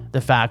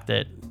the fact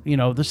that,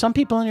 there's some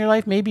people in your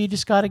life maybe you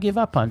just got to give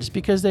up on. Just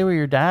because they were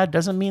your dad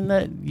doesn't mean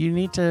that you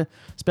need to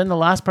spend the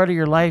last part of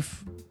your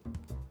life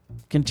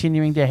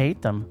continuing to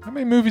hate them. How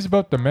many movies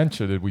about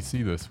dementia did we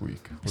see this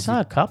week? I saw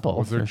a couple.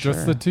 Was there for just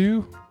sure. the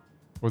two?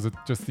 Was it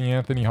just the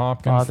Anthony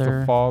Hopkins, Father.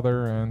 the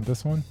father, and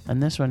this one?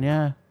 And this one,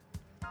 yeah.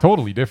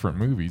 Totally different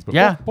movies, but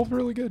Yeah. both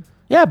really good.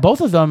 Yeah,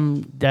 both of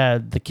them,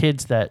 the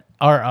kids that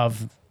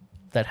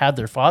had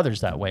their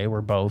fathers that way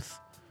were both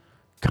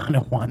kind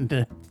of wanted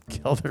to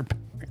kill their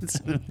parents.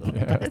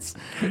 Yes.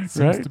 It seems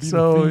Right? to be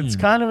So the it's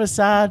theme. kind of a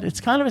sad,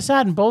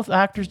 and both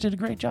actors did a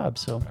great job.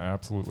 So,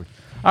 Absolutely.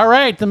 all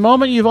right, the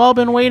moment you've all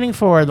been waiting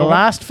for, the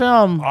last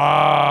film.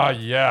 Ah,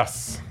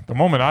 yes. The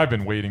moment I've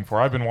been waiting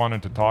for. I've been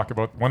wanting to talk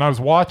about. When I was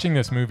watching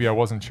this movie, I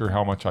wasn't sure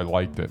how much I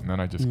liked it, and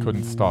then I just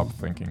couldn't stop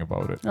thinking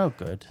about it. Oh,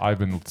 good. I've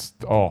been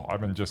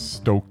just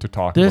stoked to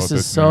talk about this This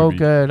is so movie.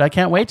 good. I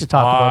can't wait to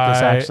talk about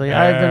this, actually.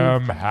 I I've been.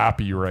 am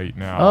happy right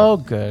now. Oh,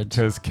 good.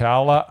 Because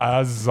Kala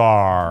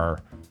Azar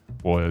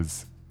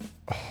was.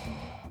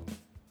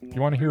 You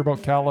want to hear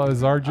about Kala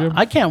Azar, Jim?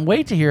 I can't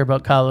wait to hear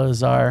about Kala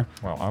Azar.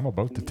 Well, I'm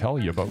about to tell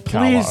you about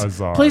Kala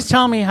Azar. Please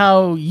tell me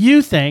how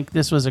you think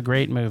this was a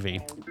great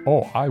movie.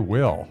 Oh, I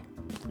will.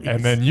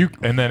 And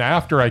then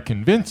after I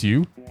convince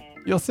you,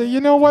 you'll say,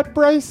 you know what,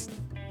 Bryce?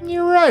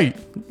 You're right.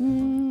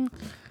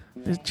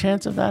 The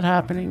chance of that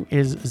happening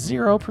is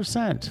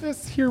 0%.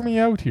 Just hear me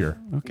out here.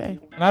 Okay.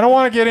 And I don't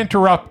want to get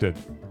interrupted.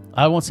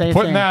 I won't say a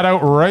Putting thing. that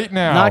out right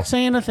now. Not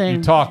saying a thing.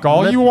 You talk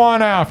all you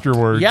want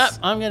afterwards. Yep,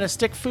 I'm going to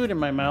stick food in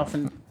my mouth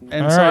and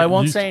All so right, I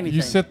won't you- say anything.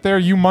 You sit there,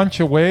 you munch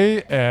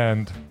away,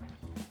 and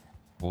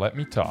let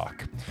me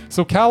talk.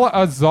 So Kala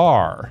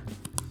Azar.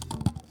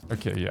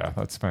 Okay, yeah,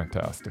 that's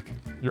fantastic.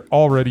 You're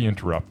already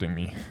interrupting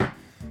me.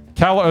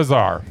 Kala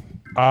Azar.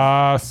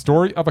 A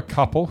story of a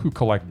couple who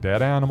collect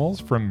dead animals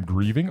from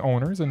grieving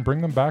owners and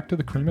bring them back to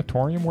the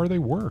crematorium where they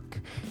work.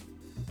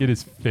 It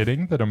is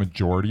fitting that a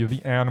majority of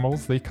the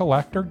animals they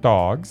collect are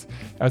dogs,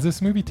 as this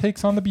movie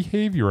takes on the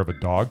behavior of a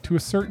dog to a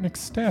certain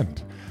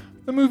extent.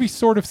 The movie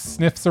sort of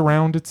sniffs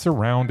around its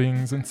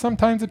surroundings, and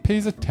sometimes it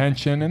pays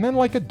attention, and then,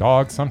 like a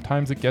dog,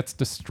 sometimes it gets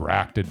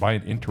distracted by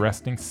an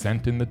interesting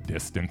scent in the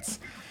distance,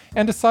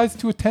 and decides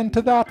to attend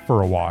to that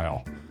for a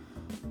while.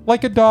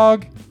 Like a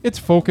dog, its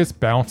focus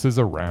bounces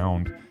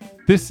around.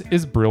 This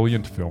is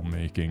brilliant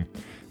filmmaking.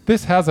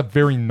 This has a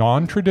very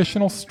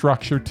non-traditional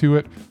structure to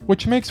it,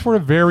 which makes for a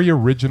very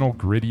original,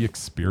 gritty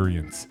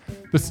experience.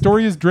 The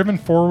story is driven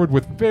forward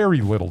with very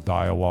little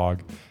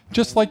dialogue.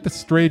 Just like the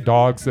stray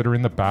dogs that are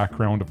in the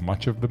background of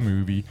much of the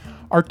movie,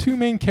 our two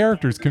main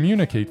characters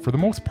communicate for the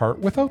most part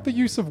without the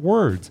use of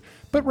words,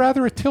 but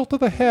rather a tilt of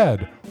the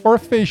head or a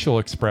facial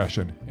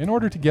expression in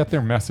order to get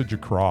their message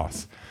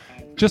across.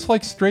 Just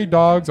like stray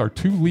dogs, our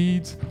two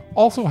leads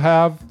also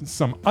have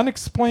some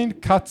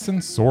unexplained cuts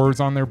and sores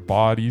on their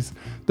bodies.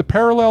 The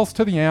parallels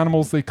to the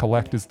animals they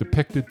collect is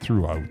depicted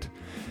throughout.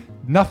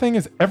 Nothing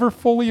is ever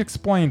fully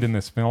explained in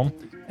this film,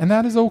 and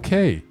that is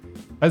okay,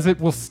 as it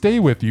will stay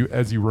with you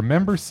as you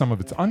remember some of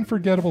its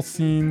unforgettable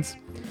scenes,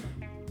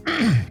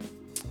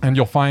 and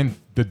you'll find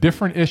the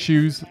different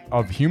issues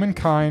of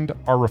humankind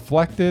are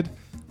reflected,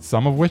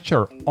 some of which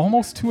are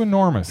almost too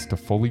enormous to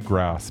fully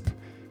grasp.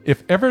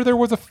 If ever there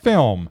was a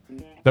film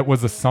that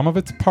was the sum of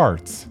its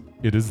parts,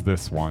 it is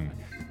this one.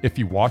 If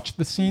you watch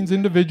the scenes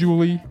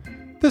individually,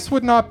 this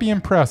would not be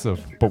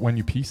impressive, but when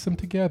you piece them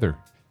together,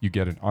 you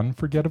get an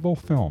unforgettable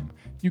film.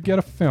 You get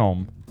a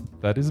film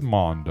that is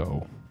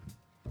Mondo.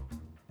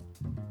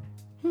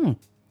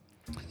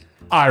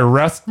 I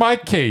rest my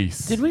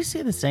case. Did we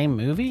see the same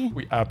movie?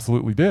 We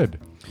absolutely did.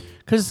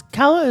 Because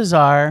Kala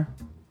Azar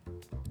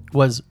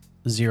was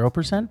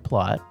 0%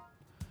 plot,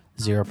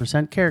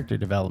 0% character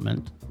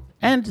development,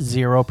 and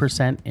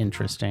 0%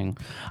 interesting.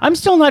 I'm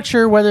still not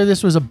sure whether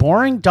this was a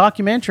boring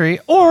documentary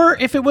or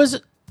if it was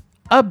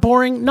a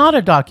boring, not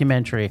a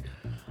documentary.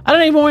 I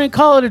don't even want to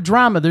call it a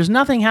drama. There's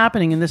nothing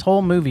happening in this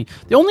whole movie.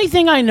 The only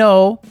thing I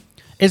know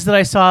is that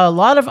I saw a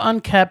lot of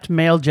unkept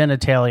male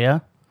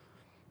genitalia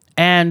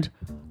and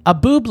a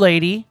boob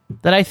lady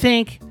that I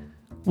think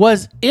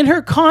was in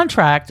her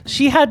contract.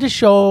 She had to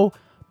show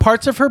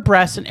parts of her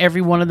breasts in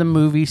every one of the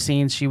movie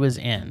scenes she was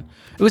in.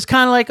 It was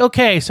kind of like,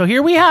 okay, so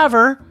here we have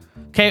her.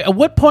 Okay, at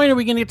what point are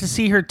we going to get to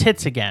see her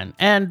tits again?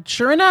 And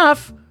sure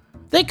enough,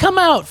 they come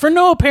out for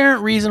no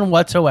apparent reason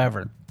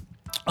whatsoever.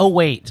 Oh,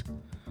 wait.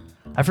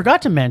 I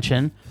forgot to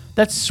mention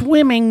that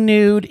swimming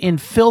nude in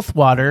filth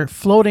water,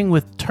 floating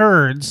with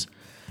turds,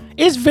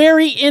 is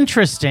very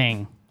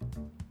interesting.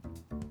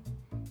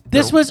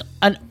 This was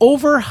an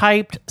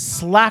overhyped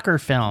slacker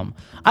film.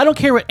 I don't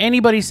care what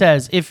anybody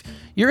says. If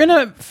you're in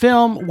a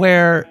film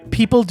where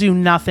people do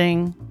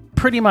nothing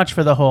pretty much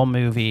for the whole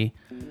movie,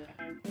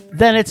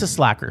 then it's a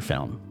slacker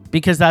film,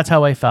 because that's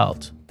how I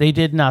felt. They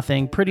did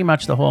nothing pretty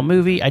much the whole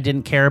movie. I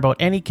didn't care about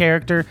any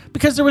character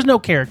because there was no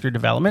character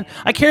development.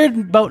 I cared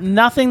about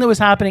nothing that was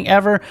happening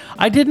ever.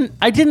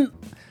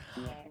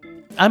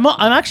 I'm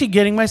actually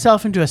getting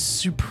myself into a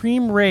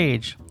supreme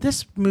rage.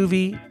 This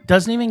movie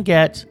doesn't even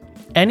get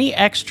any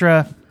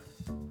extra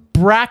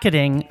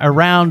bracketing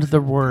around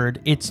the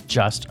word. It's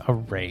just a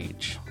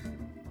rage.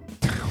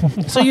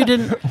 So you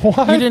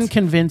didn't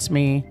convince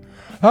me.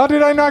 How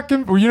did I not?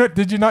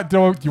 Did you not?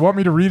 Do you want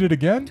me to read it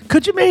again?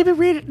 Could you maybe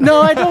read it?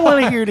 No, I don't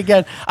want to hear it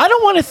again. I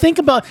don't want to think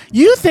about.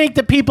 You think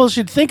that people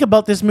should think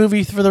about this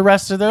movie for the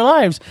rest of their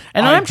lives,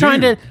 and I'm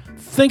trying to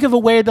think of a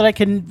way that I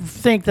can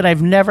think that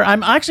I've never.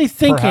 I'm actually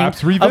thinking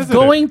of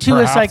going to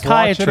a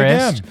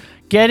psychiatrist,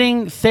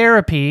 getting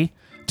therapy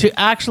to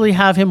actually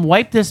have him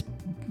wipe this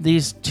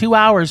these 2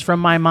 hours from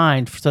my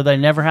mind so that I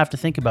never have to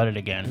think about it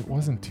again. It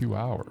wasn't 2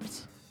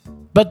 hours.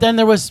 But then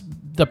there was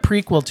the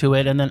prequel to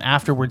it, and then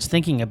afterwards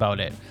thinking about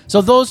it.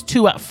 So those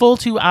full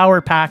 2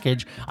 hour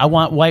package, I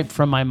want wiped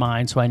from my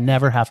mind so I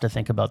never have to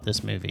think about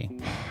this movie.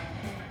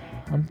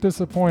 I'm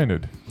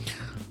disappointed.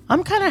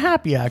 I'm kind of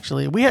happy,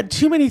 actually. We had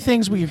too many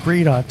things we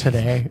agreed on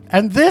today.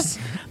 And this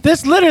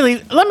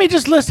literally, let me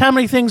just list how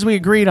many things we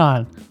agreed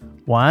on.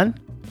 1,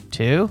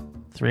 2,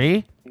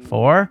 3,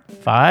 4,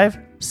 5,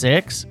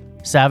 6,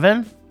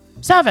 7.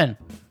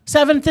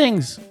 7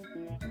 things.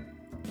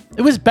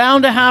 It was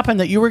bound to happen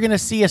that you were going to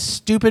see a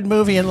stupid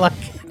movie and like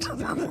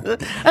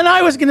it. And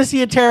I was going to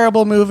see a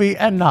terrible movie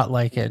and not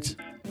like it.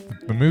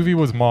 The movie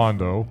was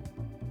Mondo.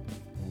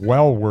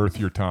 Well worth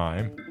your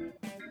time.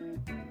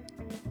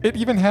 It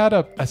even had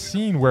a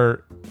scene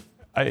where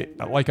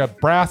like a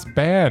brass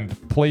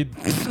band played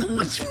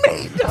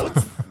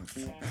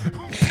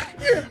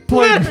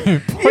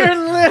You're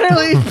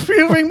literally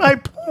proving my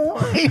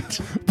point.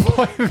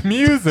 Play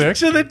music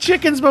To the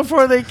chickens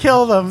before they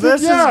kill them.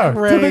 This is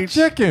great. to the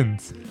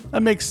chickens.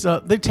 That makes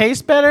they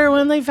taste better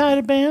when they've had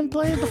a band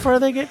play before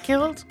they get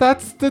killed.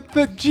 That's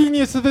the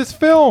genius of this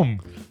film.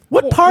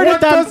 What part What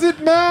of that does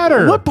it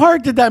matter? What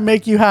part did that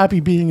make you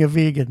happy being a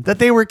vegan? That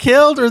they were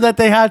killed or that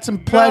they had some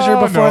pleasure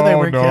before they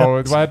were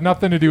killed? It had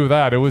nothing to do with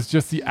that. It was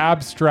just the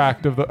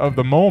abstract of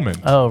the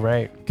moment. Oh,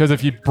 right. Because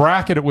if you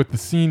bracket it with the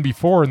scene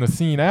before and the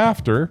scene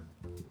after,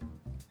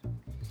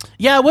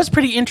 yeah, it was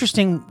pretty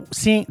interesting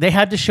seeing they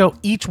had to show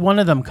each one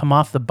of them come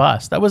off the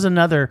bus. That was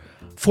another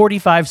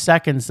 45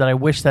 seconds that I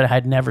wish that I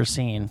had never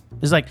seen.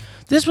 It's like,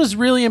 this was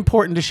really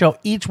important to show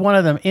each one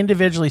of them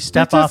individually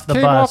step off the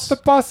came bus. off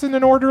the bus in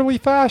an orderly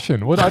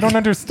fashion. What I don't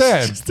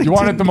understand. You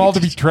wanted them all to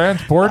be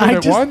transported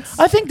at once?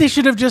 I think they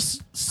should have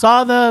just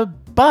saw the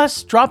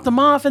bus, dropped them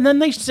off, and then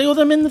they sealed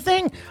them in the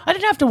thing. I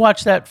didn't have to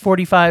watch that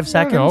 45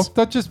 seconds. No,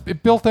 that just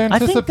it built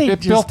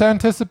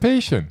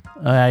anticipation.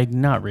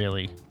 Not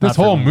really. This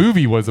whole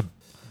movie was a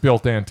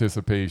built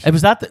anticipation. It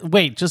was that.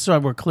 Wait, just so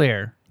we're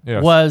clear,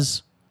 Yes.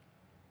 was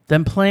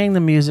them playing the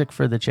music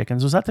for the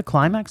chickens. Was that the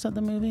climax of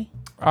the movie?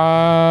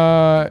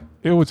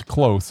 It was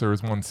close. There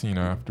was one scene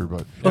after,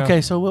 but yeah.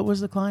 Okay, so what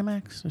was the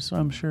climax? So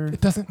I'm sure.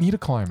 It doesn't need a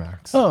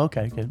climax. Oh,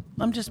 okay, good.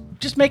 I'm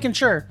just making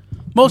sure.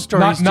 Most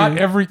stories not do.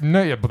 every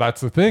no, yeah, but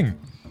that's the thing.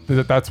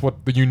 That's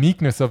what the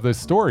uniqueness of this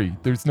story.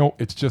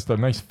 It's just a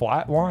nice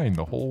flat line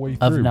the whole way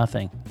through. Of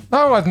nothing.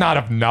 No, it's not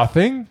of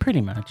nothing.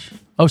 Pretty much.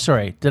 Oh,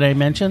 sorry. Did I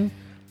mention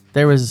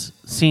there was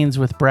scenes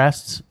with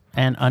breasts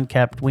and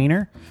unkept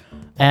wiener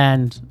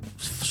and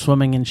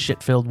swimming in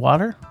shit-filled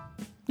water?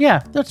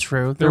 Yeah, that's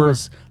true. There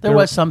was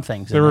some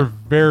things. There were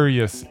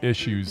various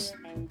issues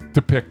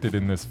depicted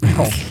in this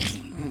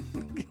film.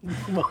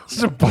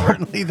 Most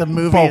importantly, the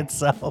movie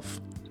itself.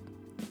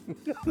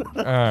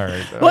 All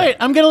right. Wait,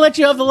 I'm gonna let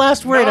you have the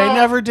last word. No. I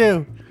never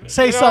do.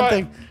 Say You know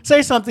something.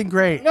 Say something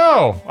great.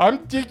 No,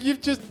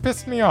 you've just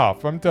pissed me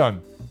off. I'm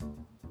done.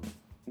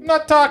 I'm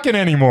not talking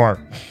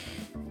anymore.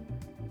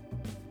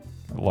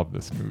 I love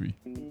this movie.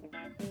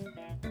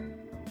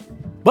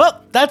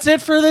 Well, that's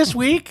it for this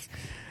week.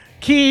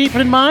 Keep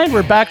in mind,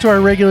 we're back to our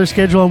regular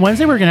schedule on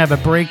Wednesday. We're going to have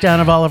a breakdown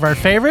of all of our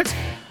favorites.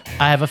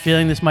 I have a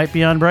feeling this might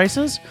be on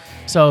Bryce's,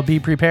 so be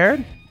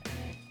prepared.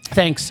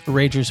 Thanks,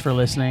 Ragers, for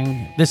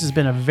listening. This has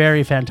been a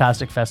very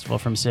fantastic festival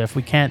from SIF.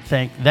 We can't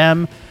thank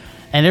them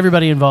and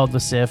everybody involved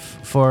with SIF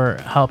for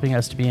helping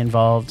us to be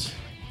involved.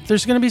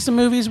 There's going to be some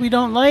movies we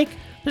don't like.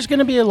 There's going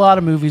to be a lot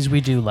of movies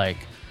we do like.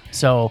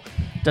 So,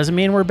 doesn't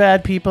mean we're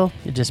bad people.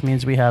 It just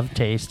means we have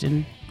taste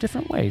in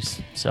different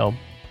ways. So,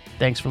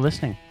 thanks for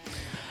listening.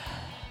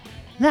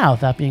 Now,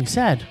 that being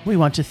said, we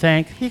want to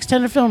thank the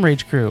extended film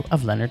Rage crew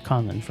of Leonard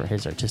Conlon for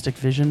his artistic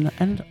vision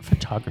and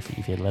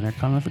photography via Leonard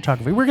Conlon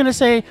Photography. We're going to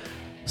say,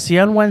 see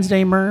you on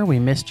Wednesday, Murr. We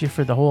missed you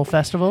for the whole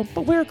festival,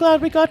 but we're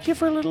glad we got you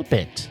for a little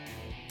bit.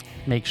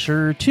 Make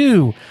sure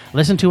to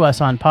listen to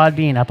us on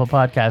Podbean, Apple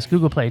Podcasts,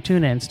 Google Play,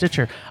 TuneIn,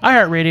 Stitcher,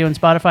 iHeartRadio, and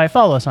Spotify.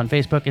 Follow us on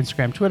Facebook,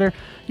 Instagram, Twitter,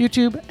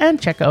 YouTube,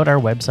 and check out our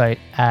website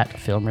at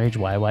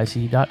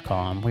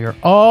filmrageyyc.com. We are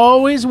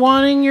always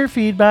wanting your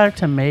feedback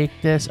to make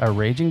this a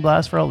raging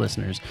blast for our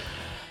listeners.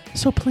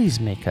 So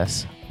please make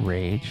us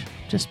rage.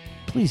 Just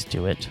please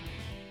do it.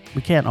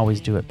 We can't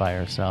always do it by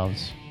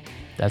ourselves.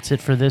 That's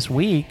it for this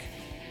week.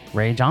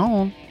 Rage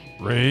on.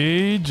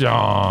 Rage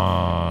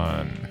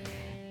on.